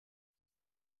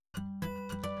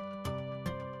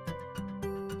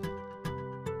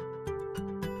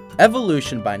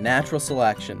Evolution by natural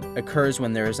selection occurs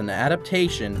when there is an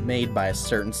adaptation made by a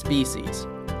certain species.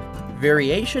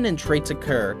 Variation in traits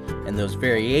occur, and those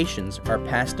variations are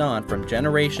passed on from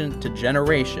generation to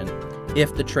generation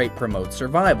if the trait promotes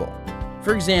survival.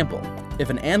 For example, if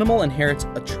an animal inherits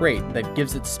a trait that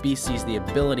gives its species the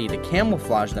ability to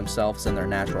camouflage themselves in their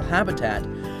natural habitat,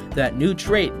 that new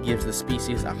trait gives the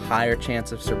species a higher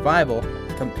chance of survival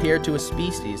compared to a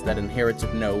species that inherits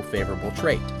no favorable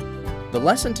trait. The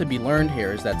lesson to be learned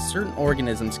here is that certain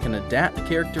organisms can adapt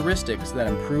characteristics that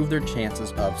improve their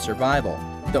chances of survival.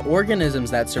 The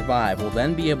organisms that survive will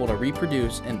then be able to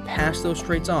reproduce and pass those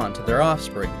traits on to their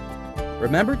offspring.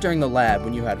 Remember during the lab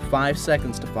when you had 5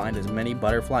 seconds to find as many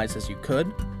butterflies as you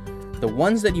could? The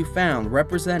ones that you found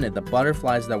represented the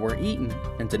butterflies that were eaten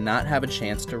and did not have a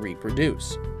chance to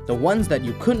reproduce. The ones that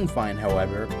you couldn't find,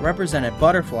 however, represented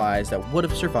butterflies that would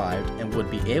have survived and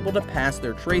would be able to pass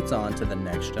their traits on to the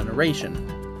next generation.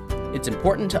 It's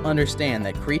important to understand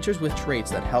that creatures with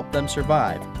traits that help them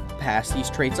survive pass these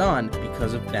traits on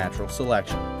because of natural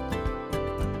selection.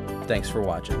 Thanks for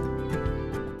watching.